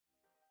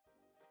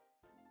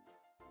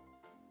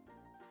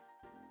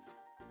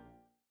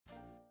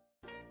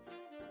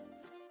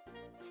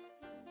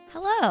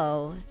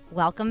Hello,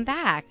 welcome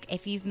back.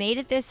 If you've made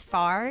it this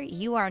far,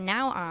 you are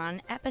now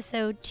on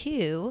episode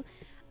 2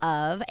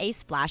 of A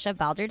Splash of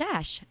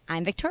Balderdash.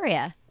 I'm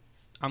Victoria.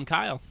 I'm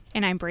Kyle.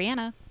 And I'm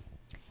Brianna.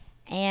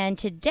 And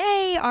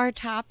today our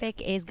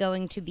topic is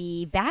going to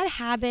be bad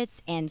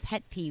habits and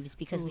pet peeves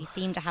because we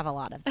seem to have a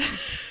lot of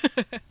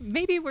them.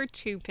 Maybe we're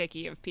too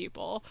picky of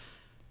people.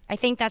 I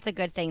think that's a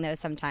good thing though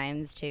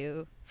sometimes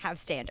to have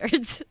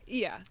standards.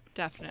 Yeah,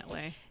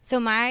 definitely.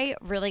 So my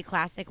really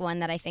classic one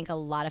that I think a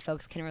lot of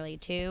folks can relate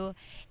to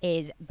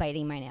is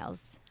biting my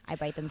nails. I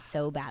bite them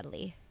so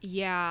badly.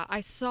 Yeah,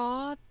 I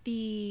saw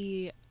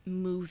the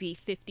movie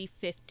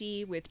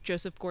 50-50 with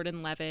Joseph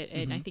Gordon-Levitt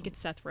and I think it's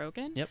Seth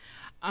Rogen. Yep.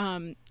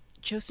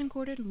 Joseph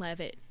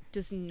Gordon-Levitt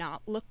does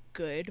not look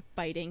good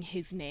biting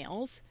his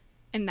nails,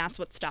 and that's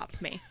what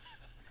stopped me.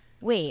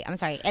 Wait, I'm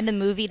sorry. In the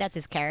movie, that's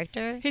his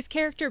character? His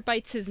character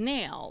bites his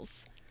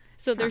nails.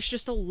 So there's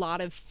just a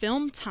lot of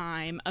film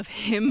time of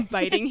him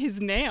biting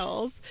his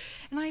nails.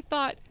 And I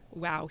thought,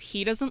 wow,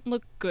 he doesn't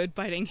look good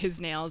biting his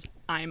nails.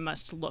 I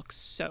must look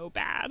so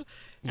bad.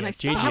 And Yeah, I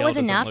stopped. That was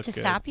doesn't enough look to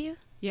good. stop you?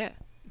 Yeah.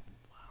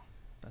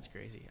 That's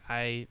crazy.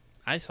 I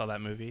saw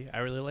that movie. I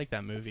really like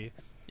that movie.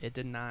 It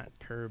did not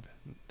curb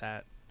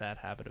that bad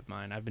habit of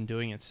mine. I've been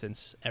doing it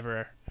since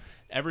ever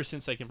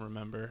since I can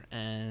remember,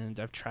 and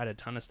I've tried a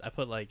ton of I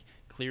put like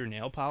clear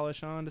nail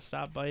polish on to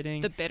stop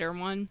biting. The bitter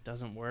one.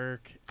 Doesn't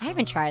work. I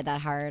haven't tried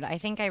that hard. I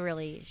think I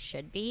really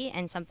should be.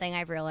 And something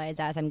I've realized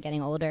as I'm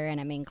getting older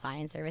and I'm in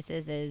client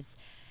services is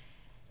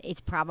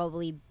it's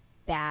probably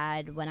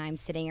bad when I'm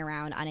sitting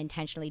around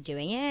unintentionally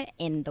doing it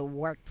in the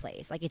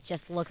workplace. Like it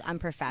just looks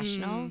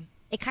unprofessional.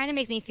 It kind of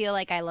makes me feel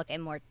like I look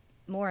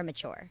more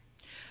immature.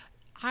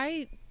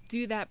 I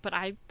do that, but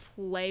I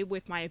play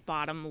with my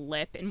bottom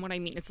lip, and what I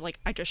mean is like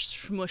I just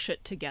smush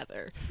it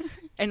together.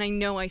 And I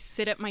know I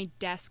sit at my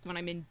desk when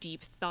I'm in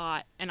deep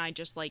thought and I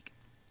just like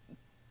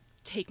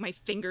take my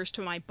fingers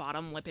to my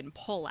bottom lip and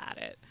pull at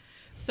it.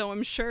 So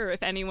I'm sure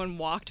if anyone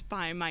walked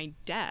by my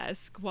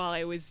desk while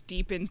I was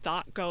deep in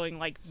thought going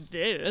like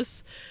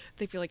this,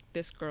 they feel like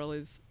this girl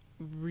is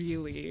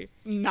really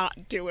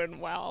not doing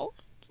well.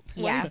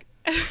 Yeah.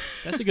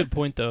 That's a good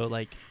point though.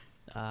 Like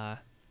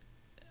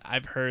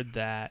I've heard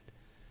that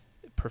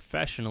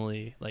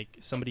professionally, like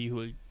somebody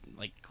who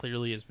like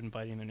clearly has been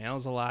biting their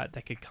nails a lot,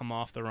 that could come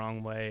off the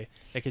wrong way.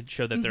 That could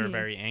show that they're a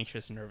very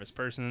anxious, nervous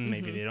person.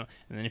 Maybe they don't.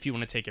 And then if you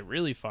want to take it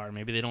really far,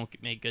 maybe they don't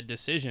make good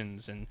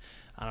decisions. And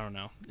I don't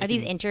know. Are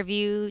these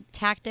interview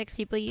tactics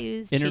people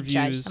use to judge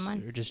interviews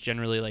someone? or just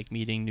generally like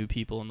meeting new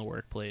people in the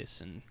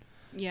workplace? And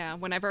Yeah,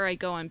 whenever I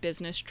go on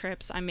business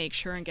trips, I make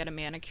sure and get a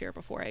manicure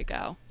before I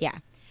go. Yeah.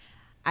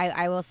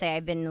 I will say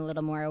I've been a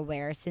little more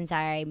aware since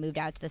I moved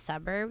out to the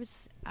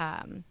suburbs.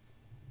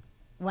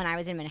 When I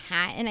was in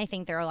Manhattan, I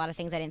think there are a lot of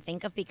things I didn't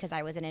think of because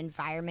I was in an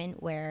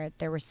environment where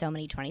there were so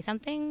many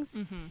 20-somethings.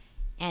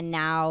 And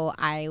now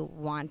I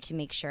want to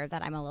make sure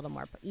that I'm a little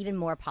more, even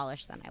more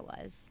polished than I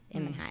was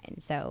in Manhattan.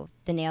 So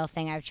the nail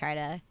thing I've tried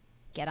to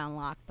get on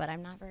lock, but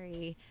I'm not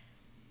very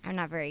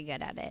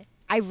good at it.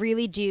 I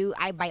really do.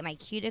 I bite my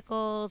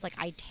cuticles. Like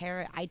I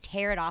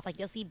tear it off. Like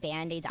you'll see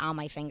Band-Aids on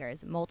my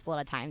fingers multiple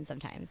at a time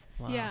sometimes.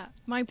 wow. Yeah,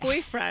 my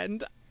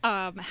boyfriend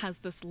has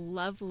this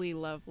lovely,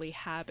 lovely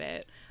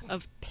habit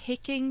of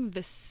picking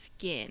the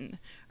skin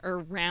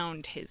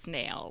around his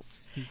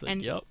nails. He's like,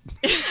 And yep.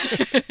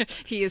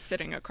 he is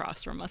sitting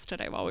across from us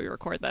today while we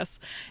record this,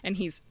 and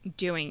he's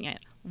doing it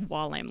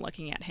while I'm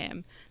looking at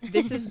him.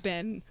 This has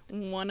been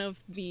one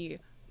of the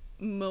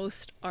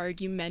most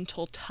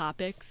argumental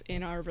topics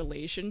in our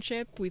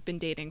relationship. We've been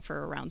dating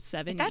for around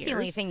 7 years. That's the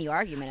only thing you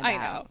argument about. I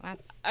know.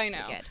 That's I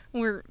know. pretty good.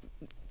 We're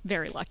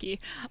very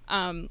lucky.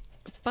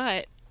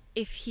 But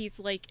if he's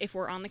like, if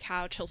we're on the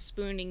couch, he'll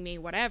spooning me,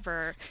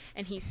 whatever,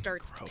 and he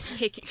starts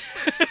picking.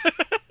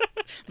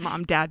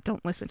 Mom, Dad,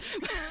 don't listen.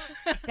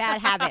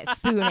 Bad habit,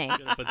 spooning.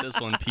 Gotta put this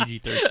one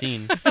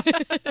PG-13.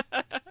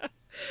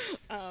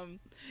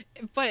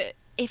 But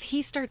if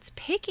he starts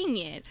picking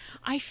it,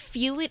 I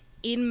feel it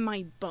in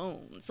my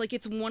bones. Like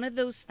it's one of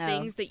those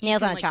things that you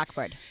nails can, on a like,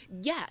 chalkboard.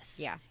 Yes.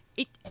 Yeah.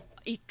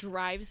 It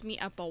drives me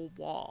up a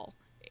wall.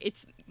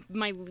 It's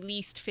my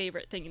least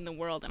favorite thing in the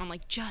world, and I'm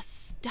like,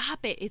 just stop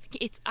it.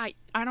 I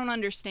don't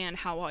understand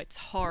how it's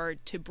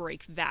hard to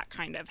break that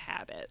kind of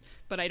habit,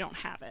 but I don't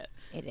have it.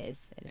 It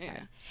is Yeah.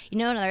 hard. You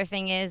know, another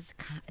thing is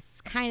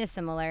it's kind of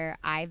similar.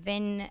 I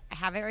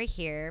have it right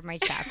here, my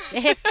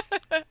chapstick.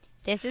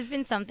 This has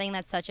been something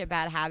that's such a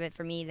bad habit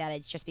for me that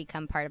it's just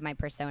become part of my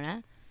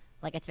persona.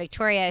 Like it's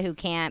Victoria who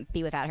can't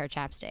be without her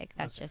chapstick.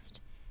 That's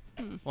just.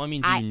 Well, I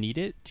mean, do you need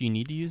it? Do you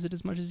need to use it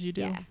as much as you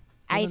do? Yeah.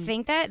 I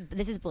think that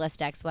this is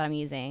Blistex, what I'm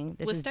using.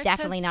 This is Blistex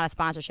definitely not a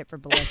sponsorship for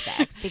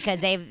Blistex because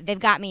they've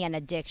got me an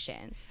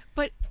addiction.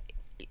 But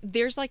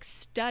there's like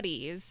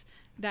studies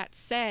that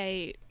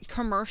say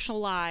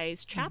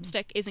commercialized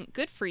chapstick isn't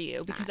good for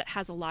you because it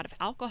has a lot of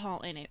alcohol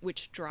in it,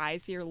 which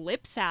dries your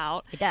lips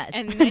out. It does.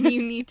 And then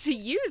you need to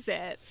use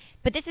it.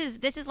 But this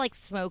is like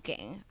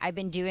smoking. I've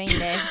been doing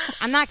this.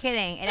 I'm not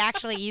kidding. It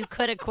actually, you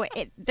could have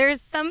quit. There's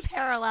some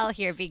parallel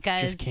here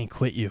because Just can't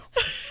quit you.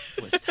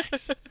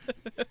 Blistex.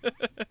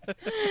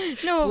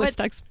 No, but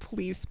Blistex,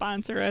 please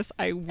sponsor us.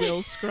 I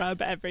will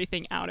scrub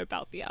everything out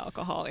about the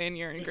alcohol in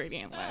your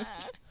ingredient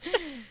list.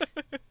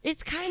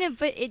 it's kind of,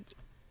 but it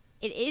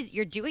is,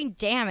 you're doing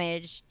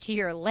damage to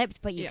your lips,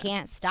 but you Yeah.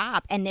 can't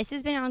stop. And this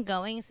has been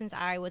ongoing since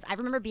I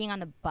remember being on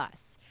the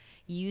bus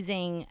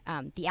using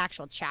the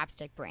actual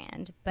chapstick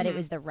brand, but it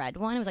was the red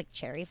one. It was like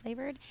cherry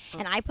flavored.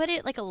 And I put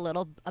it like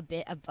a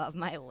bit above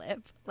my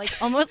lip, like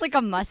almost like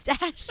a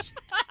mustache.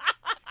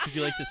 Because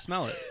you like to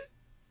smell it.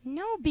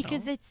 No,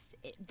 because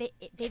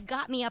they've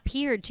got me up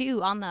here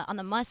too on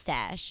the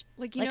mustache.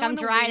 Like, you Like know, I'm in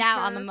the dried out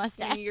on the winter,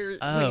 mustache. when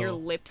your Oh.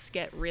 lips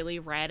get really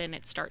red and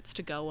it starts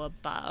to go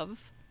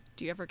above.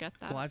 Do you ever get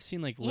that? Well, I've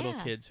seen like little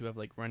Yeah. kids who have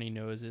like runny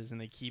noses and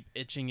they keep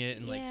itching it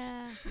and like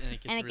Yeah. and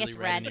it gets And it really gets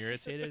red red. and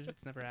irritated.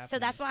 It's never happened. So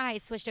that's why I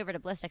switched over to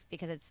Blistex,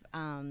 because it's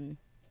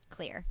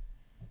clear.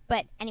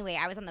 But anyway,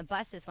 I was on the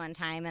bus this one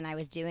time and I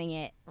was doing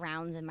it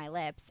rounds in my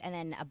lips and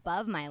then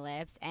above my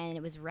lips, and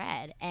it was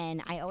red,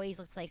 and I always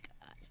looked like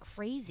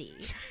crazy,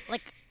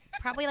 like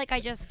probably like I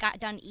just got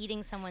done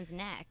eating someone's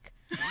neck.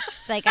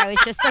 Like I was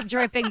just like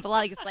dripping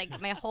blood. It's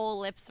like my whole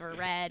lips were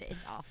red.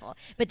 It's awful.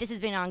 But this has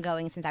been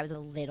ongoing since I was a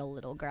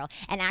little girl.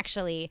 And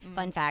actually,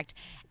 fun fact,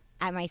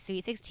 at my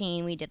Sweet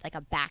 16, we did like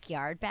a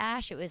backyard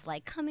bash. It was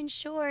like, come in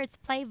shorts,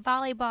 play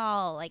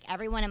volleyball. Like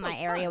everyone in my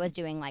area was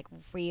doing like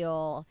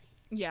real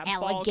yeah, elegant,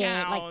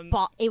 ball like gowns.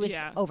 ball. It was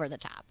Yeah. over the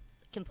top,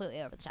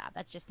 completely over the top.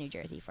 That's just New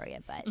Jersey for you.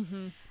 But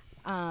Mm-hmm.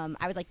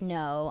 I was like,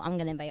 no, I'm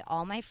gonna invite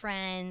all my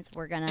friends.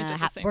 We're I did gonna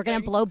the same we're gonna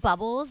thing. blow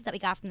bubbles that we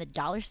got from the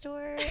dollar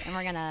store, and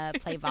we're gonna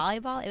play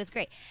volleyball. It was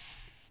great.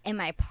 And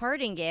my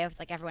parting gift,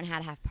 like everyone had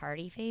to have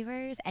party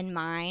favors, and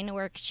mine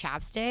were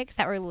chapsticks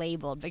that were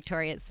labeled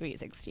Victoria's Sweet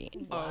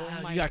 16. Oh Wow,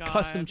 my you got God.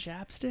 custom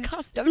chapsticks.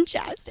 Custom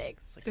chapsticks.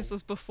 It's like This a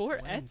was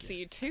before wedding Etsy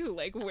gift. too.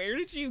 Like, where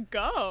did you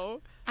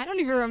go? I don't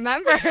even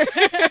remember.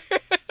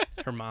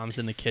 Her mom's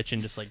in the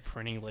kitchen just like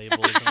printing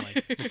labels and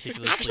like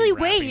meticulously Actually,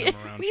 wrapping wait,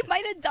 them around. we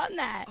might have done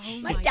that. Oh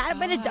my my dad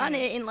might have done God.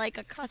 it in like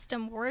a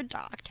custom Word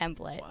doc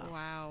template.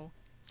 Wow.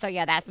 So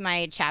yeah, that's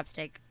my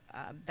chapstick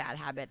bad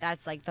habit.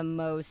 That's like the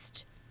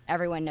most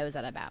everyone knows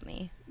that about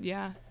me.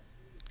 Yeah.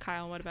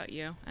 Kyle, what about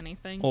you?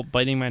 Anything? Well,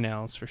 biting my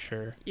nails for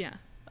sure. Yeah.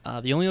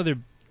 The only other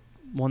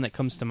one that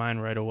comes to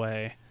mind right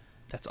away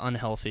that's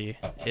unhealthy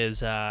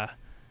is I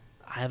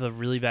have a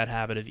really bad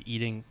habit of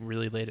eating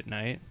really late at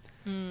night.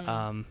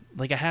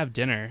 Like I have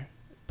dinner,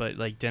 but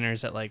like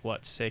dinner's at like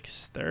what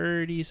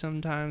 6:30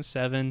 sometimes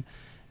 7,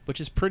 which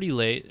is pretty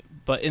late.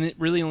 And it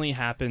really only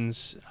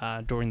happens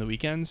during the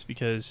weekends,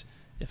 because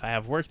if I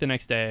have work the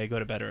next day, I go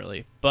to bed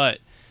early. But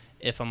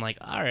if I'm like,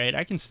 all right,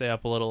 I can stay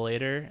up a little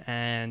later,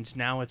 and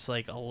now it's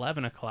like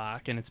 11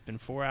 o'clock, and it's been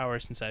 4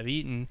 hours since I've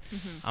eaten,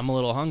 I'm a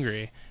little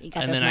hungry. You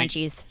got And those then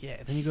munchies.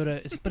 Then you go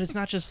to, but it's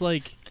not just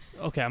like,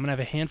 okay, I'm gonna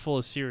have a handful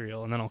of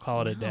cereal, and then I'll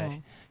call it a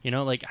day. You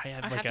know, like I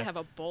have I like have to have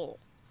a bowl.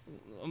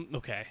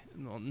 okay,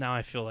 well, now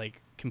I feel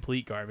like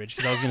complete garbage,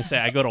 because I was gonna say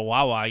I go to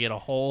Wawa, I get a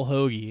whole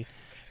hoagie,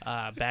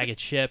 bag of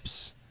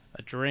chips,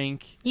 a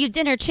drink. You have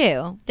dinner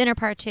too. Dinner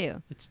part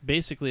 2. It's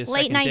basically a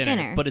Late second night dinner,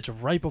 dinner. but it's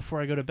right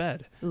before I go to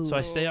bed. So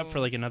I stay up for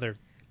like another.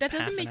 That half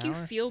doesn't an make you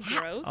hour? feel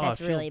gross. Oh, I That's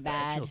feel- really I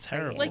bad. feel for you.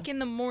 terrible. Like in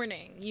the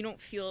morning, you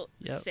don't feel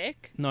Yep.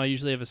 sick. No, I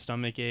usually have a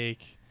stomach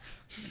ache.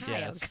 Kyle,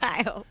 it's-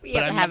 Kyle, we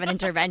but have to I'm- have an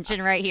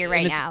intervention right here,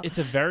 right and now. it's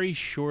a very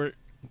short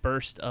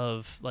burst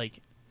of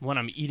like when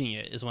I'm eating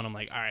it is when I'm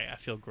like, all right, I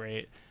feel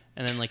great,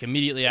 and then like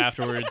immediately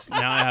afterwards,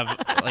 now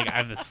I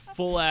have this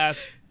full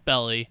ass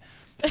belly,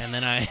 and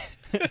then I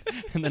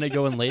and then I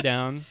go and lay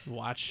down,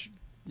 watch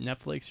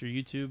Netflix or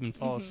YouTube, and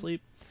fall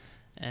asleep,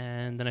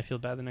 and then I feel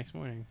bad the next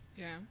morning.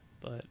 Yeah.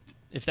 But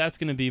if that's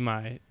gonna be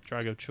my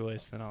drug of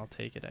choice, then I'll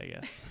take it, I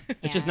guess.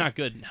 It's just Yeah. not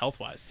good health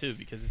wise too,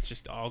 because it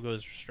just all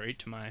goes straight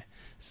to my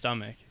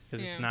stomach,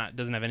 because Yeah.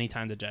 doesn't have any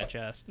time to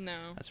digest.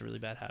 No. That's a really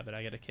bad habit.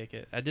 I gotta kick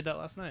it. I did that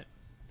last night.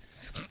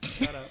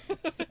 Shout out.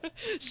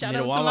 Shout Made a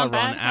out to Wawa my run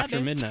bad after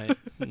habits.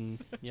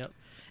 midnight. Yep.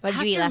 What did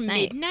After you eat last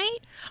night? midnight,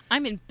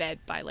 I'm in bed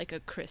by like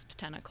a crisp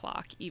 10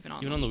 o'clock, even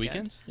on Even the on the weekend.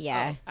 weekends?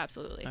 Yeah, Oh,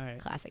 absolutely. All right.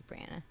 classic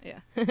Brianna. Yeah.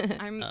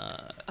 I'm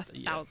Yeah.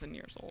 1,000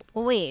 years old.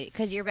 Well, wait,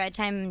 because your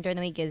bedtime during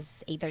the week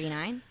is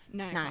 8:39.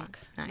 9 Nine. o'clock.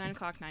 Nine. 9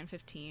 o'clock,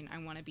 9:15. I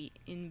want to be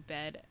in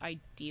bed,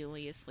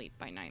 ideally asleep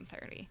by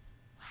 9:30.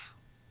 Wow.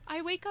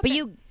 I wake up. But at-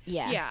 you,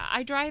 yeah, Yeah,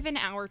 I drive an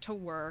hour to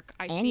work.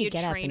 I And see you a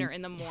get up trainer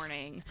and- in the yeah,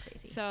 morning.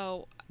 it's crazy.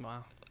 So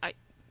Wow.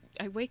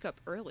 I wake up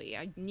early.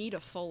 I need a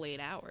full 8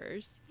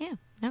 hours. Yeah,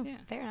 no, Yeah.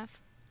 fair enough.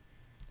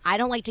 I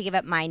don't like to give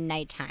up my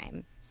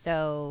nighttime,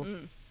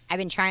 so I've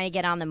been trying to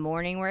get on the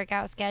morning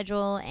workout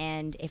schedule,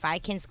 and if I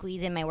can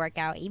squeeze in my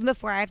workout, even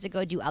before I have to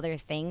go do other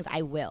things,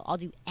 I will. I'll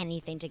do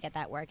anything to get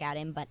that workout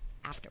in, but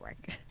after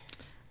work.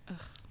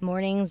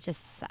 Mornings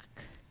just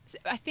suck.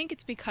 I think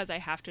it's because I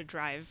have to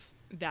drive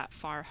that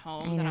far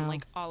home I that I'm know.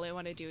 like, all I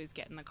want to do is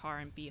get in the car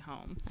and be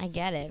home. I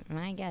get it.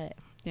 I get it.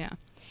 Yeah.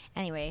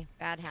 Anyway,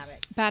 bad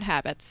habits. Bad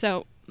habits.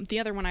 So the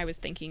other one I was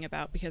thinking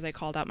about, because I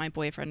called out my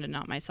boyfriend and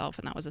not myself,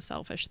 and that was a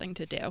selfish thing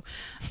to do,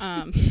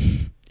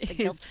 The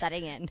guilt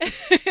setting in.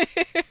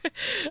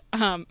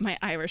 My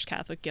Irish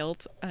Catholic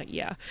guilt.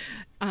 Yeah.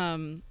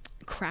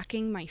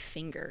 Cracking my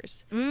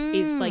fingers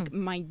is like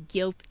my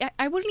guilt.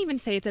 I wouldn't even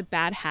say it's a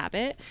bad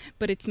habit,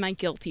 but it's my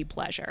guilty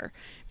pleasure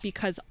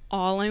because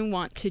all I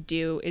want to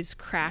do is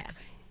crack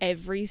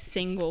every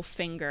single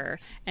finger,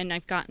 and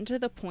I've gotten to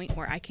the point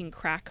where I can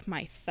crack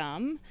my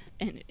thumb,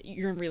 and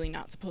you're really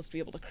not supposed to be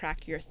able to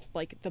crack your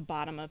like the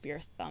bottom of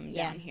your thumb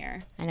down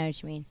here. I know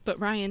what you mean. But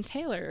Ryan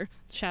Taylor,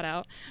 shout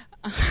out,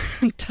 does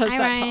Hi, that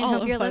Ryan. to all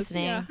Hope of you're us.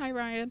 listening. Yeah, hi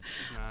Ryan.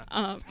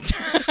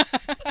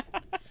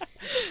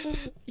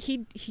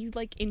 He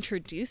like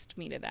introduced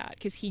me to that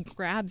because he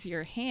grabs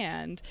your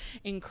hand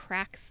and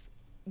cracks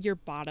your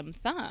bottom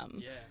thumb.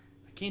 Yeah.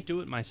 I can't do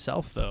it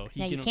myself though.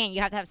 No, you can't.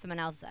 You have to have someone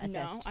else assist.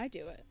 No, I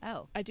do it.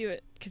 Oh. I do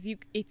it because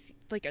it's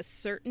like a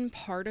certain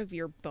part of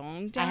your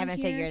bone down I haven't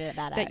here figured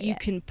that out that you yet.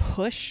 can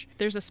push.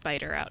 There's a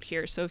spider out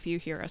here, so if you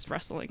hear us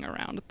rustling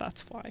around,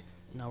 that's why.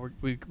 No,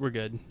 we're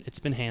good. It's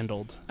been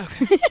handled.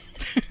 Okay.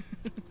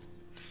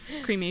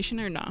 Cremation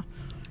or no?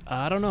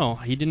 I don't know.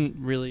 He didn't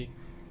really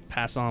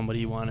pass on what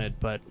he wanted,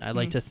 but I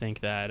like to think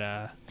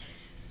that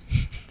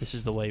this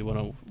is the way he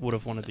would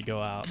have wanted to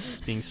go out.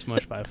 It's being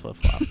smushed by a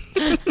flip-flop.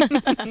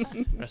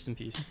 Rest in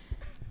peace.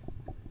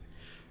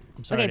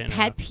 I'm sorry. Okay,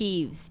 pet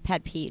peeves.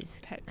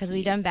 Because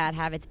we've done bad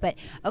habits. But,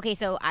 okay,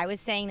 so I was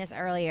saying this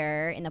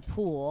earlier in the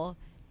pool.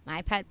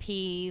 My pet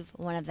peeve,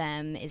 one of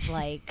them is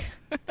like,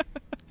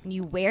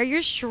 you wear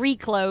your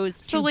street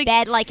clothes to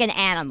bed like an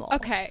animal.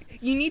 Okay,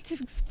 you need to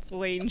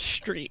explain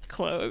street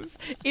clothes.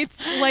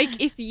 It's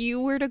like if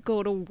you were to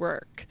go to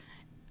work,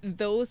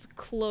 those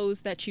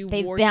clothes that you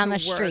They've wore been to on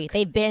the work, street.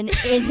 They've been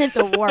in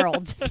the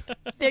world.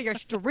 They're your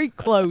street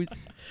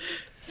clothes.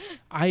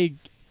 I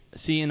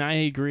see, and I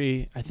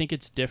agree. I think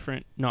it's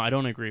different. No, I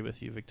don't agree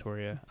with you,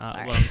 Victoria.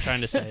 Sorry. What I'm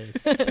trying to say is,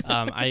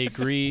 I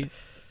agree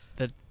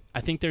that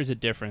I think there's a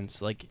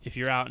difference. Like if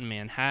you're out in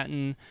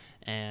Manhattan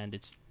and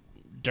it's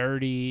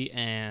dirty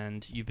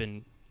and you've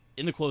been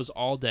in the clothes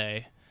all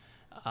day,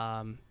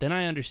 then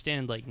I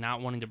understand like not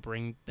wanting to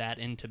bring that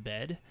into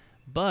bed.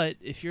 But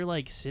if you're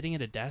like sitting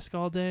at a desk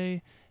all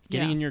day,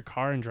 getting in your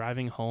car and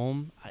driving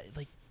home, I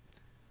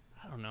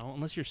don't know,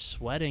 unless you're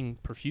sweating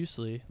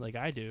profusely like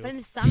I do. But in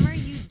the summer,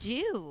 you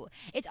do.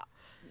 It's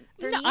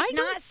for me, I it's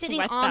don't not sitting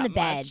sweat on that the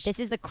bed. much. This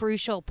is the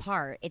crucial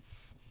part.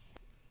 It's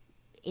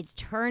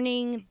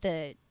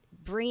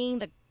bringing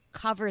the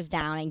covers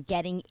down and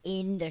getting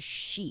in the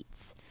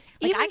sheets.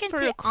 Like even I can for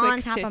sit a quick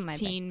on top of my bed.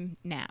 15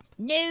 nap.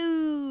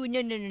 No.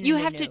 You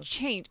have to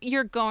change.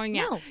 You're going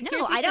out. No,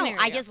 Here's the I don't. I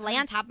scenario. just lay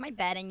on top of my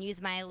bed and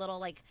use my little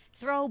like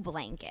throw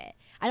blanket.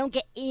 I don't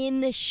get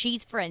in the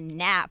sheets for a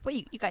nap. What,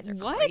 you guys are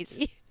What?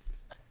 crazy.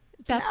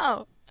 That's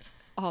No.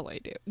 all I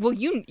do. Well,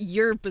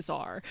 you're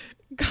bizarre.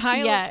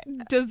 Kyle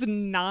does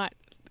not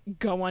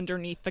go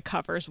underneath the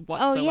covers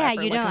whatsoever. Oh yeah,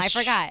 you like know, a I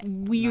forgot.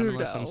 Not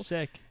unless I'm Weirdo.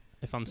 sick.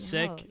 If I'm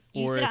sick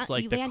you or sit it's on-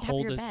 like you the lay on top of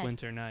your coldest bed.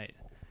 winter night,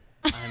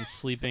 I'm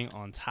sleeping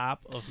on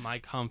top of my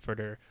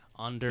comforter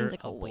under Seems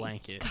like a waste.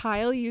 blanket.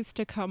 Kyle used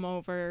to come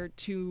over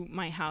to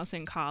my house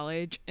in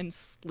college and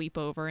sleep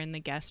over in the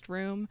guest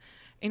room.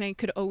 And I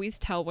could always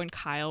tell when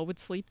Kyle would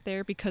sleep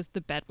there because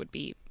the bed would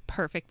be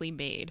perfectly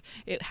made.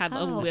 It had a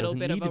Oh. little Doesn't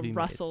bit need of to a be made.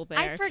 rustle there.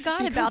 I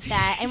forgot about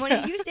that. And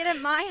when you stayed at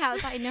my house,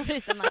 I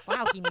noticed. I'm like,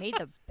 wow, he made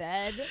the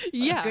bed. What a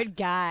Yeah. good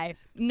guy.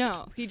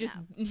 No,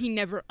 he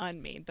never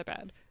unmade the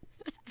bed.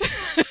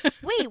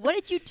 Wait, what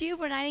did you do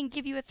when I didn't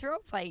give you a throw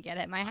blanket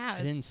at my house?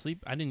 I didn't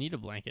sleep. I didn't need a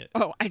blanket.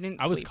 Oh, I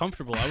didn't I was sleep.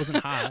 comfortable. I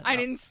wasn't hot. I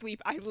didn't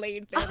sleep. I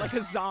laid there like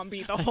a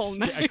zombie the whole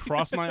I night.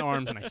 crossed my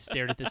arms and I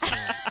stared at the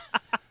ceiling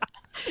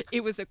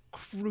It was a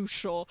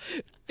crucial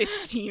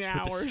 15 with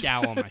hours. a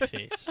scowl on my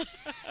face.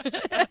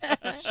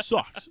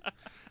 Sucks.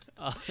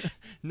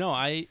 No,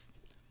 I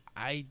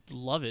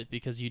love it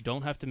because you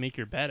don't have to make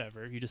your bed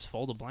ever. You just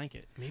fold a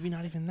blanket. Maybe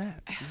not even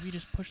that. Maybe you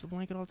just push the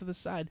blanket off to the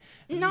side.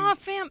 Nah,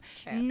 fam.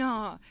 True.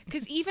 Nah.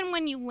 Because even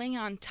when you lay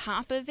on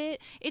top of it,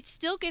 it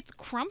still gets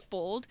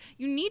crumpled.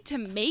 You need to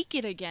make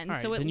it again All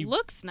right, so it then you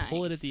looks nice.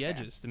 Pull it at the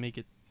edges to make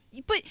it.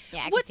 But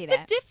Yeah, I can what's see the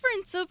that.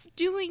 difference of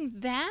doing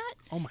that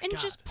Oh my and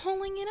God. just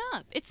pulling it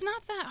up? It's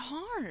not that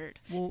hard.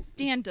 Well,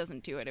 Dan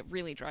doesn't do it. It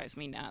really drives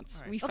me nuts.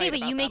 All right. We Okay, fight but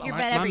about you make that your a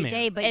my- lot. bed my every man.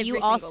 day, but Every you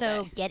single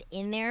also day. get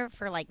in there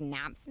for like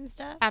naps and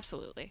stuff.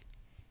 Absolutely.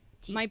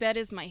 Do you- My bed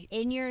is my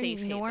in your safe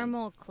haven.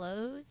 normal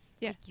clothes.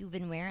 Yeah. Like you've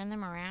been wearing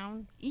them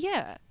around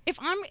Yeah. If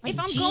I'm Like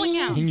going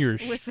out, in your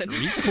listen.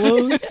 street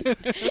clothes.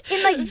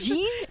 in like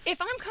jeans. If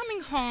I'm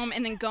coming home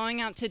and then going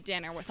out to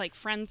dinner with like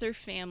friends or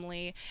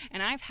family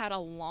and I've had a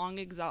long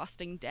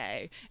exhausting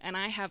day and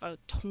I have a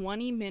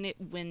 20-minute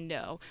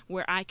window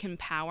where I can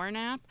power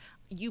nap,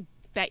 you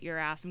bet your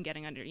ass I'm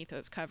getting underneath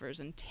those covers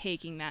and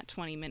taking that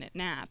 20-minute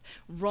nap,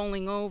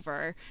 rolling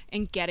over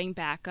and getting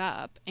back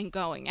up and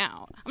going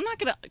out. I'm not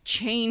going to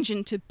change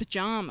into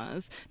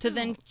pajamas to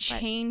then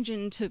change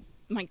into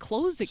my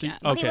clothes So, again.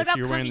 Okay, okay, what so about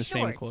you're wearing the comfy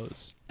same shorts?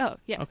 clothes. Oh,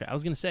 yeah. Okay, I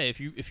was gonna say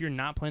if you're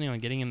not planning on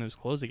getting in those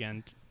clothes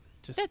again,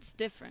 just That's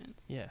different.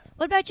 yeah.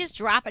 What about just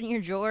dropping your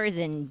drawers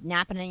and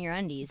napping in your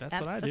undies? That's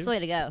what I That's do. the way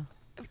to go.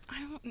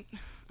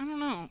 I don't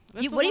know.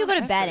 What do you go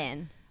to bed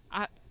in?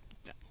 I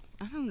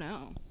don't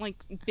know. Like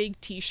big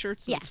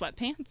T-shirts and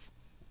sweatpants.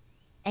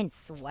 And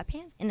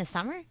sweatpants in the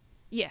summer?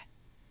 Yeah.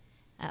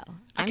 Oh,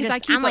 Because I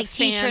keep I'm a like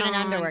fan t-shirt and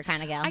on. underwear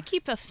kind of gal. I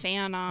keep a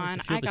fan I on.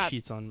 like to feel I the got.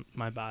 sheets on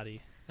my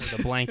body, or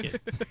the blanket.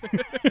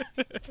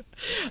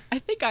 I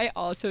think I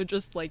also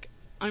just like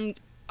I'm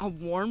a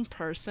warm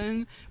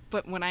person,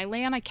 but when I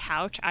lay on a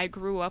couch, I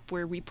grew up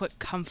where we put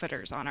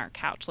comforters on our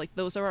couch. Like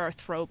those are our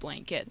throw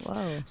blankets.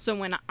 Whoa. So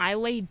when I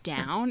lay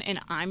down and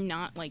I'm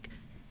not like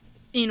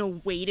in a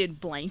weighted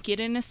blanket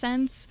in a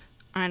sense,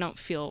 I don't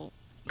feel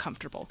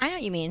comfortable. I know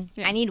what you mean.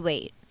 Yeah. I need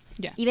weight.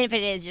 Yeah. Even if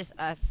it is just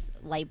a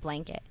light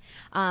blanket.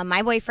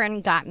 My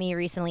boyfriend got me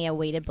recently a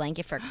weighted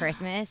blanket for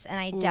Christmas, and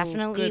I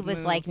definitely good was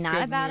move, like not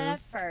good about it move.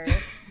 at first.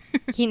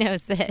 He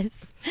knows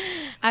this.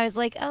 I was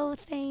like, oh,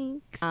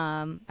 thanks.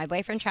 My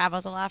boyfriend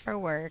travels a lot for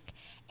work,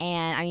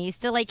 and I'm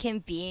used to like him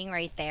being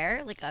right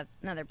there, like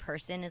another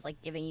person is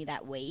like giving you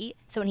that weight.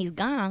 So when he's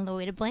gone, the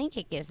weighted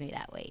blanket gives me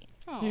that weight.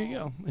 There you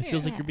go. It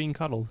feels like you're being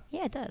cuddled.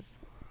 Yeah, it does.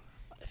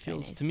 It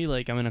feels nice. to me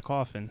like I'm in a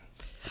coffin.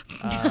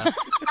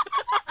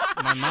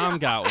 My mom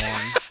got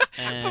one.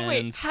 And But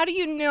wait, how do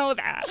you know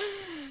that?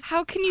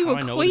 How can you how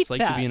equate I know what it's like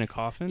that? to be in a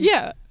coffin?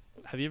 Yeah.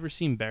 Have you ever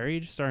seen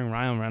Buried, starring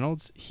Ryan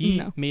Reynolds? He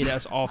No. made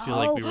us all feel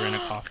like we were in a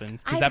coffin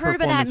because I've that heard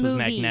about that performance was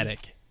movie.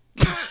 magnetic.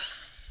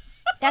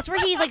 That's where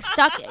he's like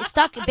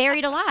stuck,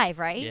 buried alive,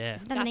 right? Yeah.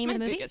 Isn't that That's the name my of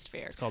the movie? biggest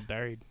fear. It's called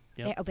Buried.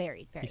 Yep. Oh,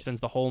 buried. He spends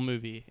the whole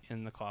movie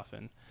in the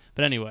coffin.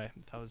 But anyway,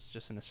 that was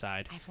just an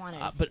aside. I've wanted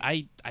to But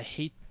I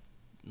hate,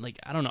 like,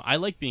 I don't know. I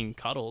like being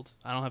cuddled.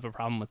 I don't have a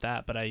problem with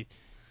that. But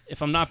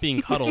if I'm not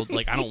being cuddled,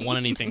 like, I don't want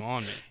anything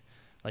on me.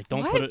 Like,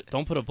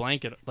 don't put a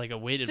blanket, like a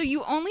weighted. So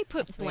you only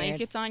put That's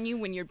blankets on you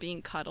when you're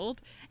being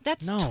cuddled?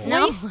 That's No. twice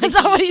No, the that's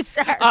not what he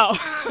said.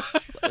 Oh.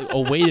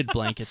 a weighted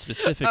blanket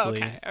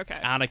specifically. Okay.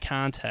 Out of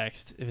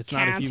context. If it's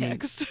not a human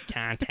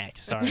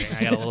context. Sorry,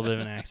 I got a little bit of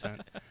an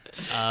accent.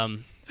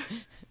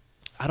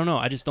 I don't know.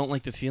 I just don't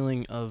like the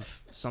feeling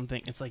of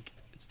something. It's like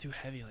it's too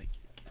heavy. Like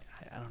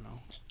I don't know.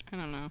 I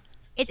don't know.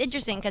 It's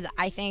interesting because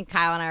I think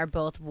Kyle and I are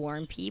both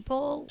warm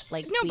people.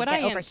 Like No, we but get I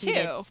am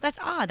overheated. too. So that's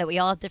odd that we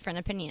all have different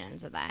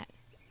opinions of that.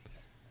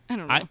 I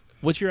don't know.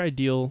 What's your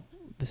ideal?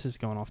 This is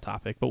going off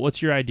topic, but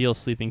what's your ideal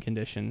sleeping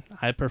condition?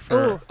 I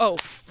prefer.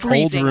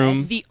 Freezing.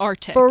 room. The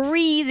Arctic.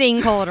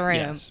 Freezing cold room.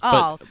 Yes,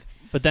 oh,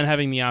 but then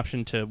having the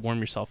option to warm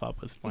yourself up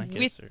with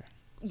blankets.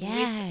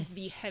 Yes. With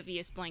the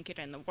heaviest blanket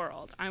in the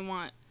world. I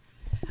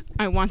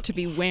want to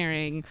be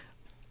wearing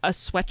a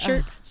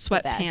sweatshirt,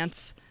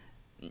 sweatpants,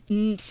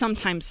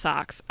 sometimes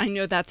socks. I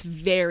know that's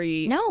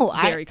very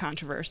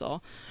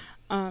controversial.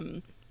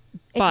 it's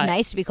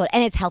nice to be cold,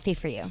 and it's healthy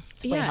for you.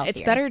 It's way Yeah, healthier.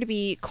 it's better to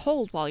be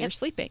cold while you're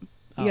sleeping.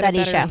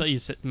 Study show. I thought you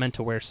meant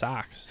to wear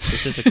socks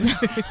specifically.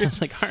 It's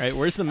like, all right,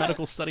 where's the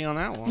medical study on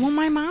that one? Well,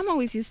 my mom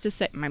always used to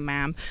say, my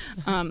mom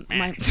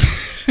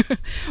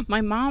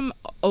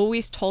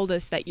always told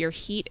us that your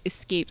heat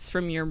escapes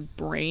from your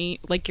brain,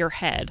 like your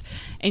head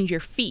and your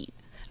feet.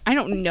 I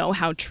don't know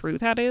how true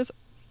that is.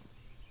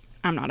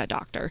 I'm not a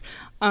doctor.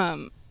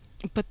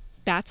 But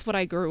that's what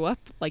I grew up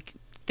like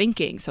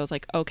thinking. So I was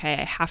like, okay,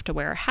 I have to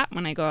wear a hat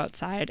when I go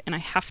outside and I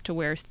have to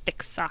wear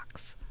thick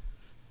socks.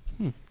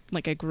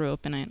 Like I grew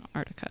up in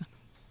Antarctica.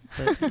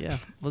 But yeah,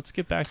 let's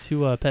get back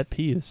to pet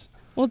peeves.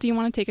 Well, do you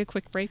want to take a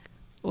quick break?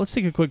 Let's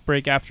take a quick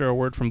break after a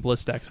word from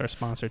Blistex, our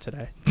sponsor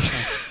today.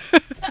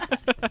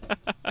 Thanks.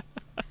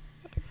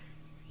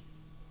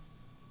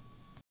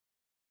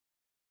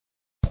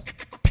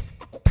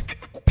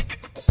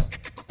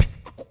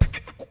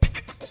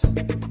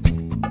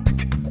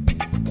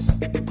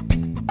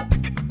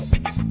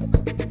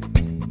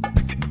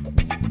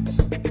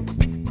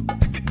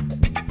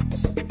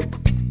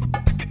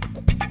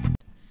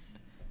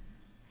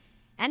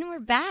 And we're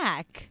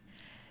back.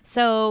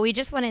 So we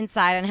just went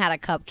inside and had a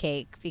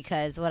cupcake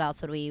because what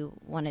else would we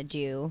want to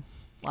do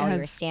while we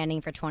were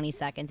standing for 20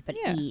 seconds but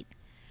eat?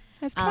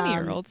 As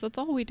 20-year-olds, that's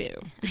all we do.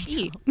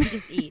 Eat. We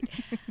just eat.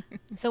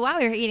 So while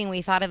we were eating,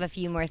 we thought of a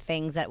few more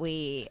things that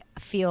we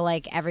feel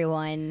like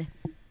everyone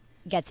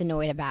gets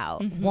annoyed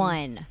about.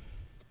 One,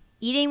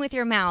 eating with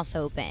your mouth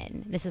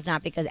open. This was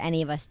not because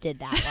any of us did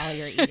that while we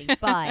were eating,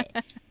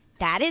 but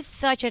that is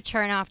such a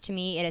turnoff to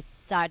me. It is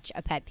such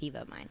a pet peeve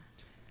of mine.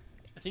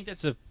 I think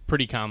that's a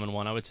pretty common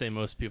one. I would say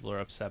most people are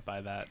upset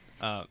by that.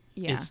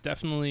 It's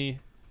definitely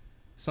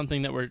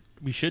something that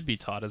we should be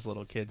taught as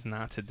little kids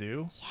not to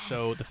do. Yes.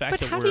 So the fact but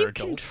that how we're do you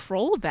adults,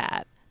 control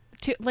that?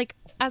 To like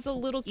as a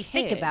little You kid,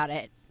 think about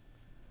it.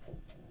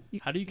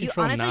 how do you You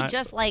control honestly not?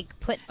 just like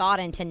put thought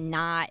into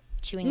not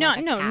chewing No, like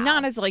a no, cow.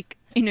 not as like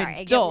an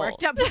Sorry, adult. I get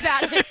worked up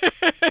about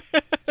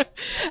it.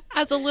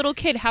 As a little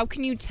kid, how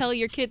can you tell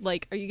your kid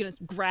like, are you gonna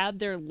grab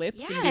their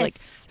lips and be like,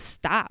 Yes.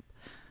 stop?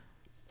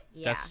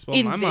 Yeah. That's what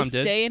In my mom this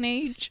did. day and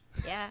age,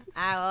 Yeah.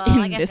 I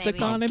In guess this maybe.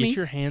 economy. Get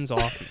your hands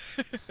off me.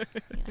 Yeah,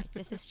 like,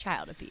 this is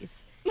child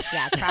abuse.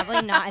 Yeah,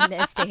 probably not in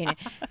this day and age.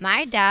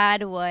 My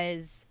dad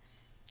was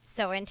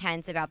so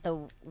intense about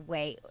the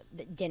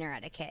dinner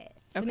etiquette.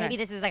 So Okay. maybe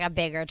this is like a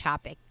bigger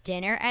topic.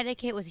 Dinner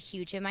etiquette was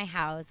huge in my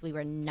house. We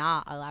were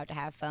not allowed to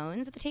have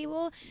phones at the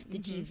table. The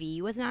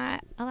TV was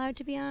not allowed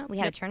to be on. We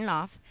had to turn it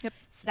off. Yep.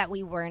 So that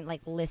we weren't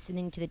like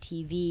listening to the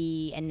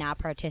TV and not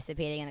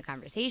participating in the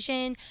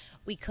conversation.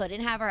 We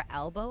couldn't have our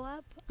elbow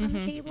up on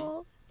the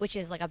table, which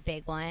is like a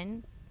big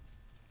one.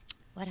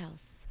 What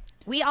else?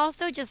 We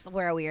also just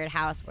were a weird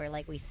house where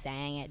like we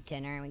sang at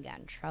dinner and we got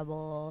in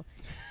trouble.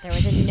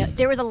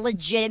 There was a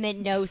legitimate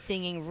no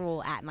singing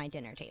rule at my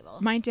dinner table.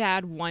 My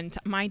dad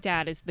my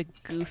dad is the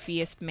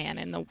goofiest man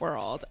in the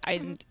world.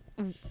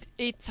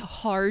 It's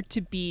hard to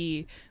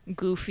be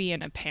goofy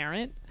and a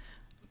parent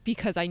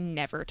because I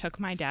never took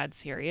my dad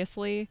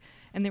seriously.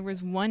 And there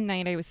was one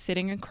night I was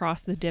sitting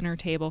across the dinner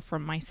table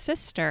from my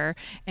sister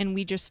and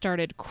we just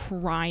started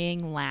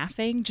crying,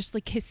 laughing, just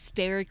like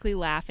hysterically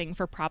laughing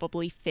for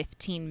probably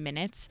 15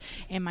 minutes.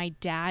 And my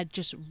dad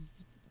just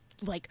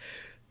like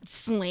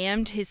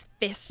slammed his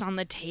fists on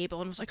the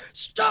table and was like,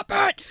 "Stop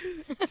it!"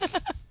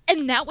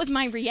 And that was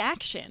my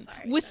reaction,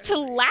 to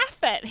laugh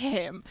at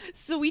him.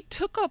 So we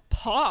took a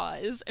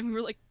pause and we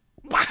were like,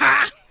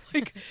 "Bah!"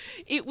 Like,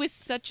 it was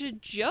such a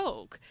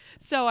joke.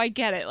 So I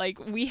get it. Like,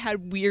 we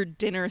had weird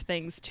dinner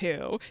things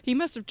too. He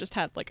must have just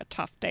had like a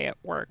tough day at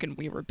work and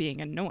we were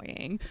being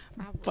annoying.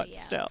 Probably, but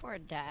yeah. still. Poor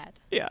dad.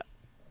 Yeah.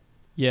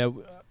 Yeah,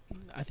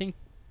 I think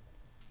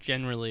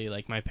generally,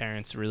 like, my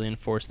parents really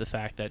enforced the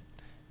fact that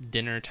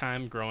dinner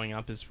time growing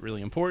up is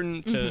really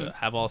important to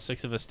have all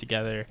 6 of us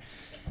together.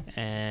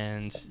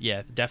 And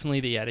yeah, definitely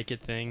the etiquette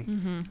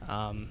thing.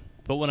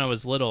 But when I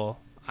was little,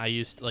 I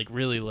used to, like,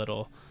 really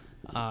little,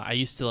 I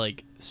used to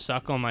like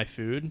suck on my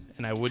food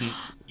and I wouldn't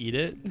eat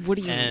it. What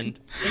do you mean?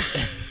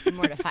 It's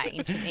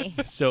mortifying to me.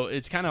 So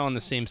it's kind of on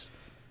the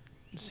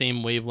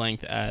same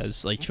wavelength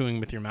as like chewing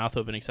with your mouth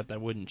open, except I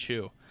wouldn't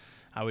chew.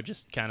 I would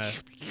just kind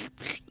of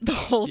The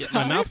whole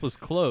time? my mouth was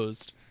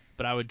closed,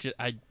 but I would just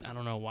I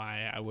don't know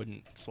why I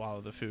wouldn't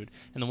swallow the food.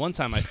 And the one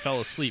time I fell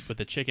asleep with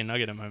a chicken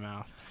nugget in my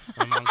mouth.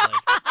 My mom's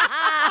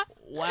like,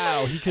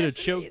 "Wow, he could have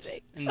choked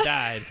and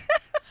died."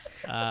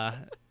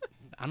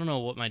 I don't know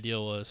what my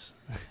deal was.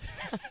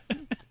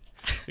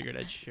 Figured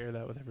I'd share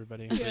that with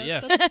everybody. But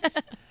yeah,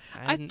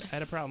 I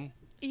had a problem.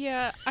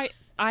 Yeah,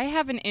 I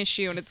have an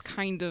issue, and it's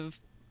kind of,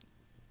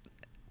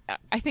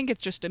 I think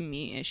it's just a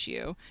me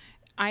issue.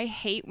 I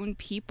hate when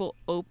people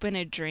open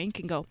a drink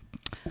and go,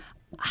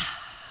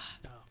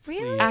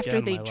 Really? Please, get after out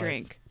of they my life.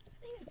 drink.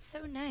 I think it's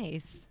so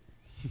nice.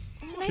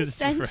 It's a 'Cause nice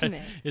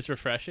sentiment. It's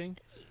refreshing.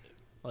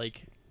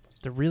 Like,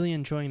 they're really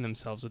enjoying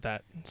themselves with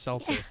that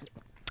seltzer.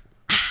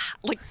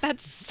 Like,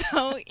 that's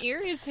so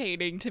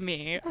irritating to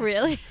me.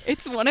 Really?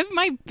 It's one of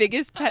my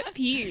biggest pet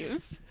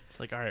peeves. It's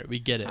like, all right, we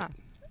get it. Huh.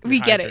 We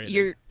You're get it.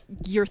 hydrated.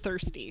 You're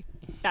thirsty.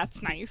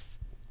 That's nice.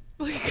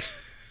 Like,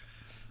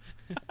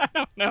 I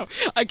don't know.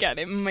 Again,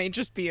 it might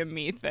just be a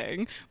me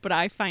thing, but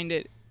I find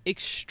it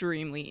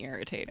extremely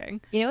irritating.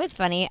 You know what's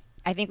funny?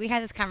 I think we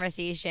had this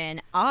conversation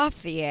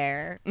off the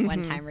air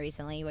one time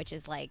recently, which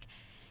is like,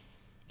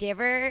 do you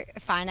ever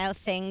find out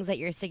things that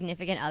your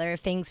significant other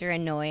thinks are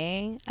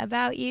annoying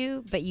about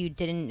you, but you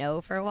didn't know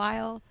for a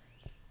while?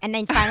 And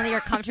then finally you're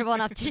comfortable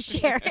enough to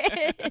share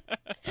it.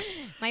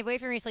 My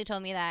boyfriend recently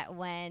told me that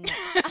when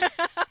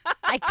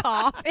I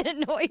cough, it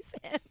annoys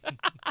him.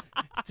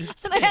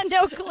 And I had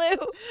no clue.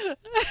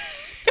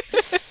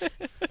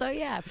 So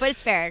yeah, but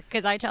it's fair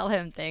because I tell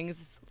him things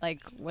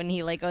like when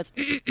he like goes,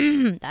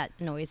 that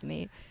annoys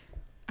me.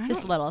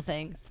 Just little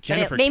things.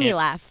 Jennifer but it made me can't-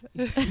 laugh.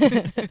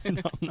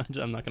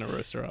 No, I'm not going to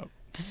roast her up.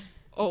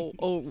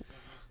 Oh.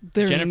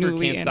 They're Jennifer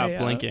newly can't in stop a,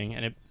 blinking,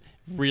 and it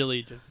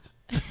really just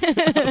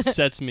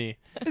upsets me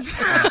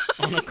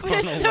on a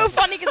carnal It's so level.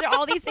 funny because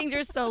all these things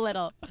are so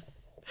little.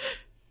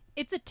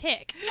 It's a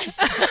tick.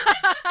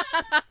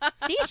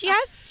 See,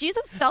 she's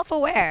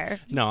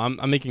self-aware. No,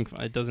 I'm making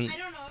fun. It doesn't. I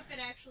don't know if it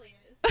actually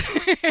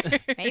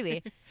is.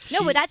 Maybe.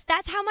 No, but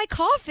that's how my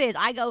cough is.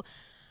 I go,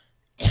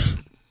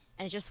 and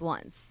it's just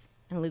once.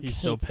 And Luke He's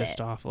hates so pissed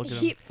it. off. Look at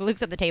him.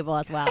 Luke's at the table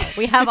as well.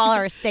 We have all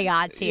our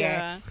cigarettes here.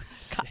 Yeah.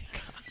 Sick.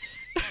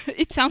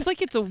 It sounds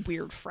like it's a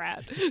weird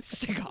frat.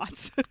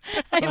 Cigots.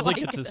 Sounds like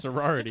it's a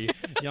sorority.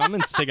 Yeah, I'm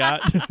in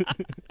Sigat.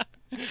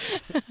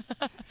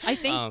 I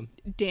think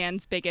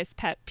Dan's biggest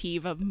pet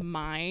peeve of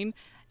mine.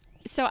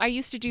 So I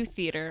used to do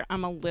theater.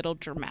 I'm a little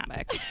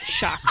dramatic.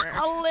 Shocker.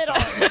 A little.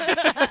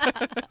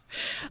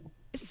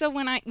 So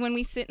when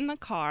we sit in the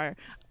car,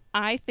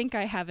 I think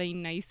I have a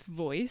nice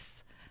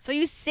voice. So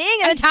you sing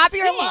at the top of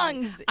your sing.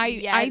 lungs. I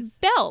Yes.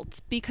 belt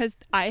because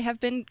I have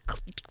been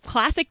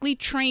classically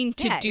trained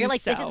to do you're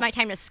like, so. this is my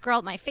time to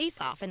scroll my face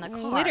off in the car.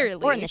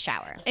 Literally. Or in the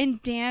shower. And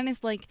Dan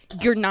is like,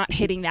 you're not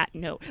hitting that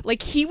note.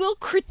 Like, he will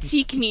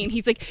critique me and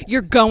he's like,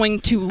 you're going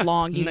too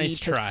long. You Nice need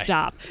try. to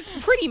stop.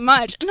 Pretty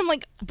much. And I'm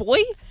like, boy,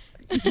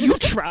 you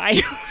try.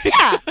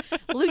 Yeah.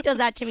 Luke does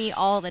that to me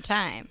all the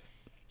time.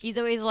 He's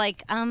always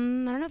like, I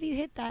don't know if you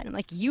hit that. And I'm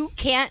like, you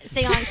can't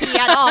stay on key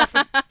at all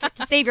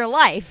to save your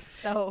life.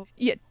 So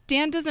Yeah,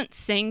 Dan doesn't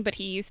sing, but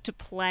he used to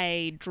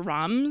play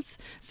drums,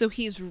 so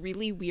he's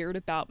really weird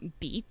about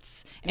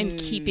beats and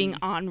keeping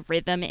on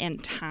rhythm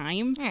and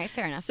time. all right,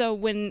 fair enough. So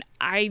when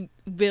I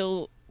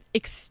will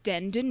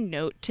extend a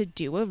note to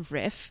do a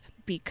riff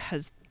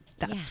because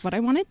that's what I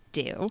want to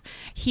do,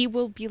 he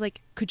will be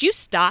like, "Could you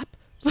stop?"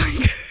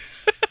 Like,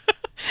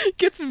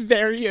 gets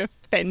very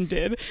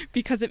offended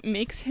because it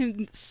makes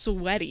him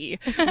sweaty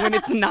when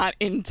it's not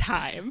in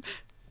time.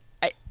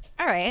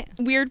 All right,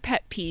 Weird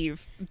pet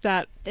peeve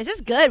that this is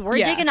good. We're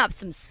Yeah. digging up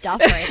some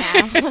stuff right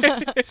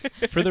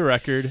now. For the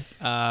record,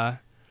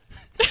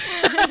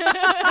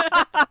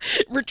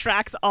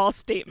 retracts all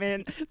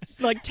statement.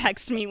 Like,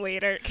 text me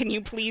later. Can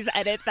you please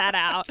edit that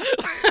out?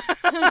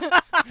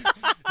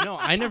 no,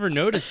 I never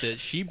noticed it.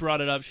 She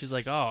brought it up. She's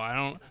like, "Oh, I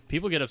don't."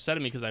 People get upset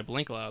at me because I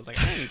blink a lot. I was like,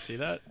 "I didn't see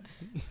that."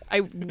 I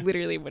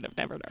literally would have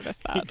never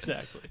noticed that.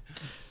 Exactly.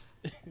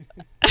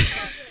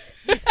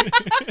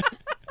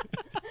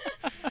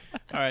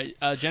 All right,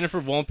 Jennifer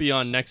won't be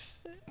on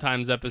next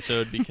time's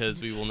episode because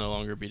we will no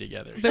longer be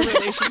together. The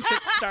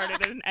relationship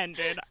started and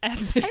ended at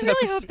this I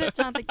really hope episode. that's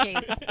not the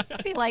case.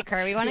 We like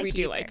her. We want to. We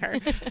do like her.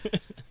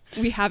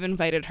 We have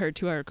invited her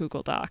to our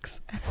Google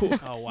Docs.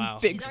 Oh wow.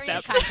 Big She's already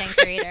a step. content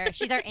creator.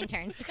 She's our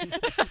intern.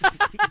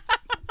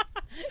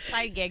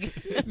 Side gig.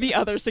 The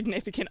other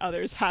significant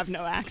others have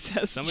no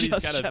access. Somebody's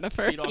just got to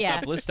Jennifer. feed off Yeah.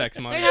 that Blistex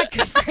money. They're not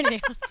good for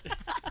nails.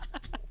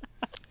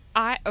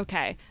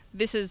 Okay.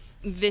 This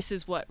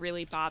is what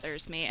really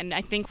bothers me, and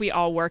I think we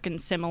all work in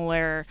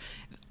similar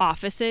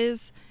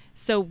offices.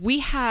 So we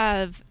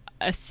have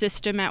a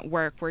system at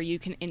work where you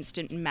can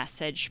instant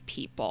message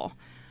people.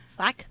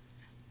 Slack.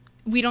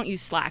 We don't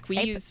use Slack. We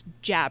Skype? use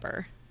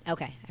Jabber.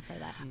 Okay, I've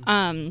heard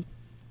that.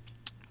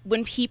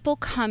 When people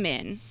come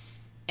in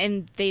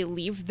and they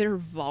leave their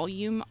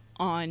volume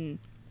on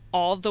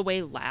all the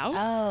way loud,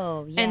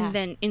 Oh, yeah. and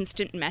then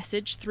instant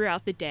message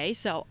throughout the day,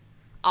 so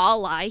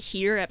all I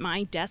hear at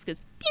my desk is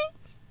bing,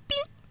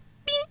 bing,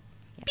 bing,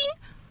 bing.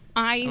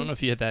 I don't know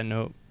if you hit that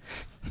note.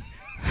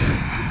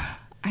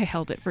 I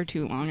held it for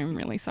too long. I'm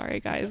really sorry,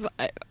 guys.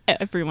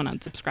 Everyone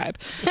unsubscribe.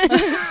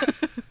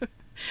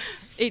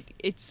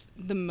 It's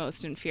the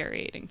most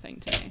infuriating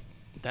thing to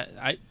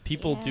me.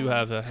 People do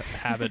have a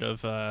habit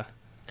of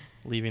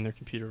leaving their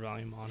computer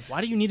volume on.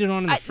 Why do you need it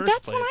on in the first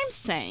That's place? what I'm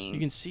saying. You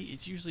can see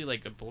it's usually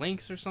like a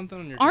blinks or something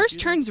on your Ours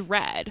computer. turns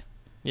red.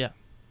 Yeah.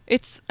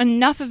 It's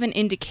enough of an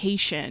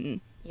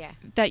indication Yeah.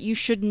 that you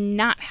should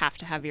not have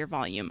to have your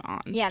volume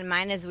on. Yeah, and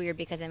mine is weird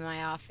because in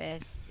my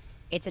office,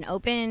 it's an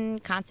open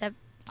concept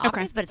Okay.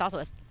 office, but it's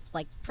also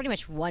like pretty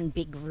much one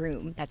big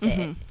room. That's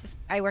Mm-hmm. it.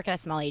 I work at a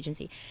small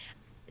agency.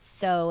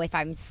 So if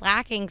I'm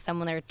slacking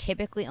someone, they're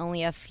typically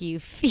only a few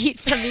feet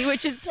from me,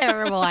 which is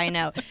terrible, I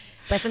know.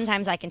 But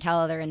sometimes I can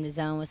tell they're in the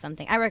zone with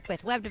something. I work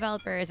with web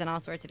developers and all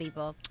sorts of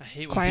people. I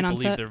hate when Quiet on people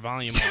leave set. their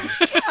volume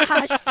on.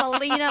 Gosh,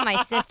 Selena,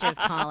 my sister's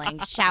calling.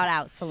 Shout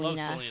out, Selena.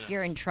 Selena.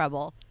 You're in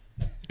trouble.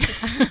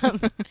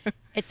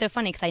 It's so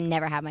funny because I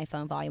never have my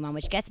phone volume on,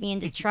 which gets me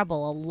into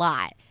trouble a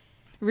lot.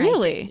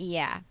 Really?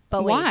 Yeah.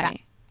 But wait, Why?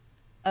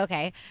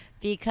 okay,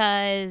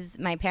 because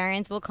my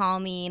parents will call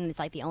me and it's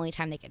like the only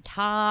time they could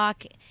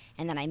talk,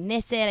 and then I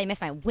miss it. I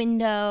miss my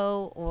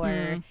window,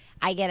 or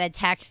I get a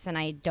text and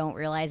I don't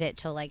realize it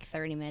till like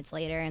 30 minutes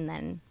later, and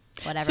then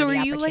whatever. So the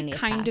are you opportunity like has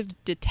kind passed.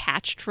 of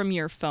detached from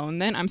your phone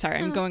then? I'm sorry,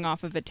 I'm going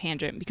off of a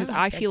tangent because No,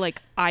 that's I good. feel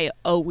like I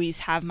always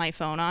have my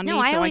phone on me. No,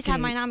 I so always can...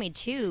 have mine on me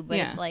too, but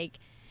Yeah. it's like,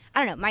 I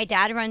don't know. My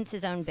dad runs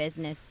his own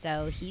business,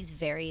 so he's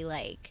very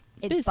like,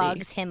 it Busy.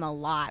 bugs him a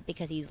lot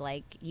because he's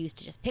like used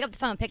to just pick up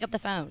the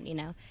phone, you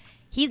know?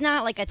 He's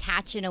not like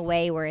attached in a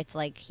way where it's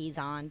like he's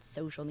on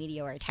social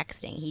media or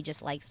texting. He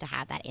just likes to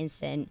have that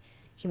instant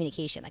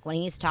communication. Like when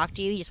he needs to talk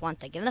to you, he just wants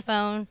to get on the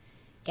phone,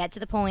 get to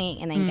the point,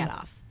 and then get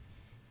off.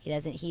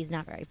 He's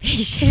not very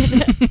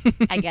patient.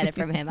 I get it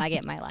from him. I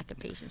get my lack of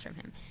patience from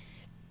him.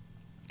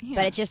 Yeah.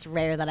 But it's just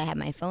rare that I have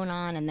my phone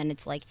on, and then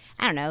it's like,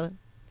 I don't know,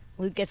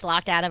 Luke gets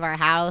locked out of our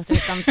house or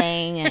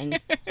something, and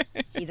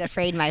he's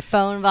afraid my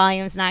phone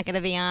volume's not going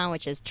to be on,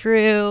 which is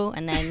true,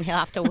 and then he'll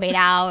have to wait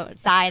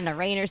outside in the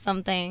rain or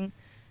something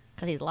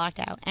because he's locked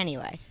out.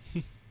 Anyway,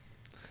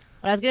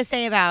 what I was going to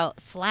say about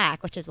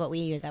Slack, which is what we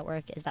use at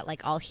work, is that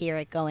like I'll hear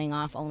it going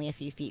off only a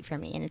few feet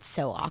from me, and it's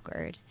so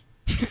awkward.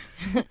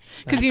 Because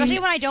Especially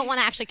when I don't want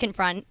to actually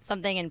confront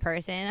something in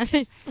person.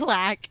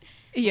 Slack.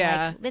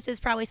 Yeah. Like, this is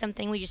probably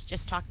something we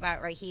just talk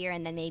about right here,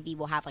 and then maybe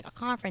we'll have like a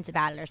conference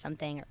about it or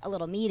something, or a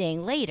little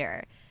meeting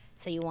later.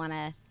 So you want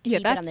to Yeah,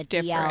 keep it on the that's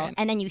DL, different.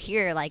 and then you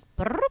hear like,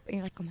 brrrr, and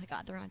you're like, oh my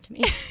god, they're on to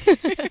me.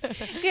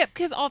 Yeah,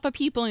 because all the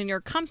people in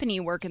your company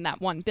work in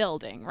that one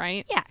building,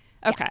 right? Yeah.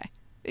 Okay.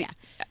 Yeah.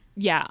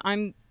 Yeah,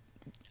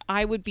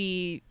 I would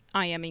be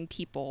IMing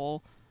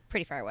people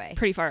Pretty far away.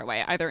 pretty far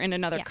away, either in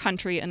another Yeah.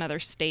 country, another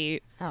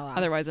state, Oh, wow.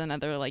 otherwise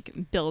another like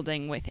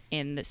building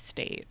within the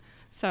state.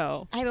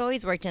 So I've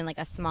always worked in like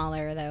a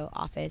smaller though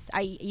office.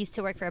 I used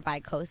to work for a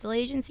bi-coastal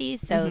agency,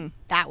 so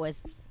that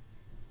was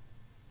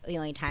the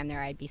only time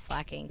there I'd be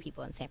slacking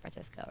people in San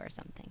Francisco or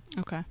something.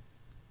 okay,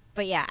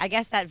 But yeah, I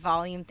guess that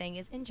volume thing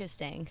is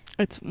interesting.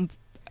 it's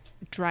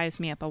drives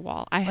me up a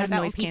wall. I What have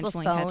about noise when people's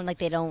canceling phone, like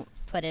they don't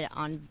put it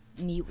on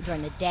mute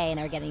during the day and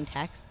they're getting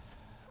texts?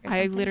 Or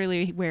I something?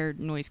 literally wear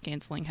noise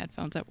canceling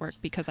headphones at work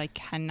because I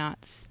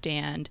cannot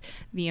stand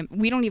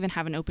we don't even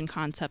have an open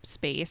concept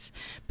space,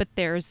 but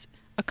there's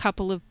a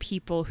couple of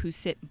people who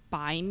sit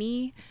by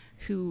me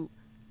who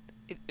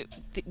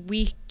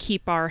we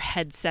keep our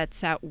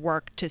headsets at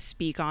work to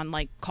speak on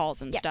like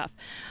calls and stuff.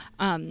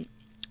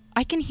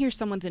 I can hear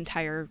someone's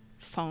entire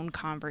phone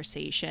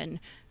conversation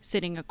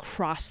sitting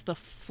across the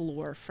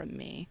floor from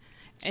me,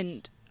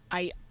 and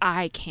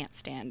I can't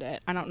stand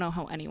it. I don't know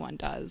how anyone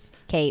does.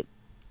 Kate,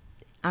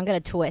 I'm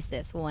going to twist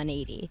this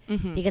 180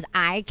 Mm-hmm. because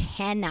I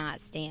cannot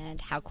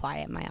stand how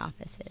quiet my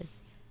office is.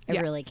 I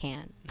Yeah. really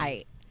can.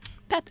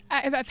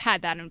 I've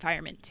had that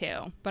environment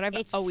too, but I've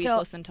It's always so,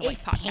 listened to like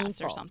it's podcasts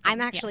painful. or something.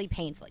 I'm actually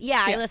painful.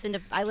 Yeah, Yeah.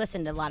 I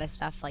listen to a lot of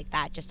stuff like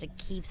that just to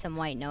keep some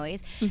white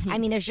noise. Mm-hmm. I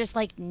mean, there's just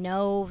like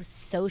no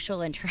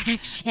social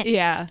interaction.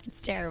 Yeah. It's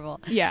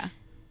terrible. Yeah.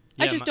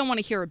 I Yeah, just don't want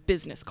to hear a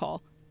business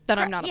call that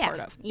I'm not a yeah, part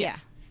of. Yeah.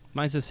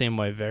 Mine's the same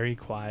way. Very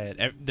quiet.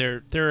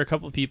 There are a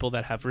couple of people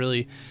that have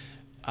really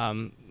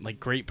like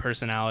great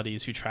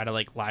personalities who try to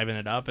like liven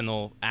it up, and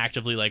they'll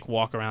actively like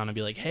walk around and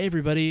be like, "Hey,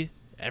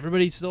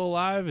 everybody's still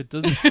alive. It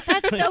doesn't."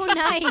 That's so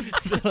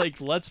nice.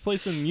 Like, let's play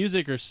some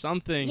music or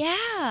something.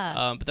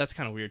 Yeah. But that's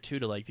kind of weird too,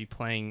 to like be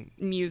playing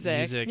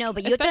Music. No,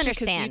 but you have to Especially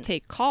 'cause understand. you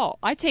take call.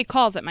 I take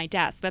calls at my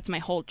desk. That's my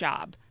whole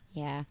job.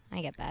 Yeah,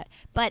 I get that.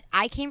 But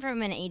I came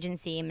from an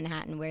agency in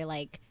Manhattan where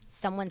like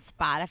someone's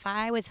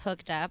Spotify was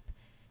hooked up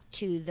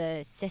to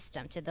the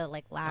system, to the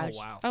like loud. Oh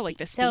wow. Oh, like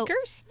the So-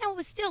 speakers? No, it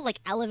was still like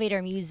elevator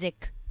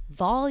music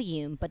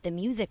volume, but the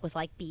music was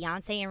like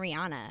Beyonce and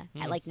Rihanna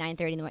at like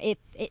 9:30 in the morning.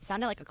 It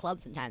sounded like a club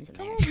sometimes in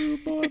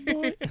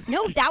there.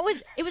 No,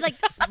 it was like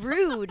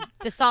Rude.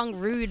 The song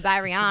Rude by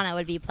Rihanna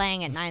would be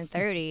playing at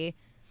 9:30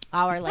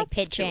 while we're like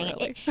That's too pitching.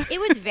 early. It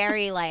was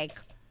very like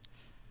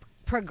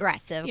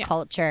progressive Yeah.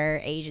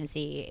 culture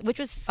agency, which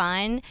was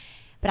fun.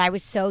 But I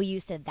was so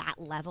used to that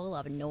level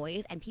of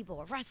noise, and people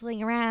were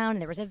rustling around,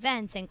 and there was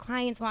events and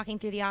clients walking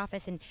through the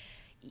office, and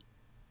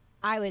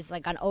I was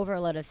like on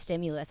overload of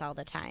stimulus all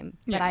the time.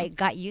 But Yeah. I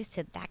got used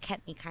to that,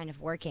 kept me kind of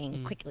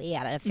working quickly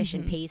at an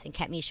efficient pace and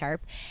kept me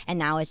sharp. And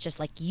now it's just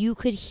like you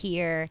could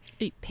hear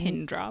A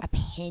pin drop. a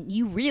pin.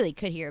 You really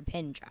could hear a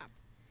pin drop.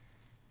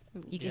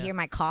 You could Yeah. hear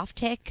my cough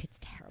tick. It's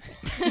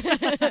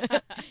terrible.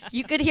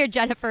 You could hear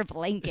Jennifer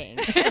blinking.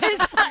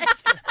 It's like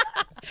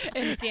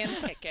And Dan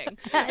picking.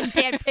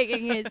 Dan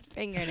picking his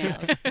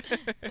fingernails.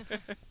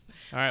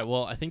 All right.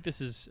 Well, I think this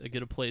is a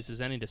good a place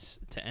as any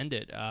to end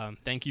it.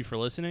 Thank you for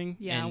listening.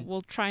 Yeah, And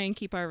we'll try and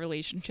keep our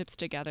relationships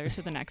together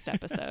to the next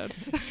episode.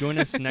 join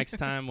us next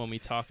time when we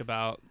talk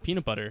about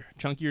peanut butter,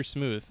 chunky or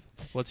smooth.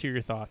 Let's hear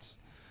your thoughts.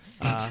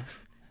 All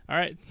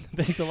right.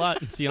 Thanks a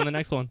lot. See you on the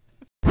next one.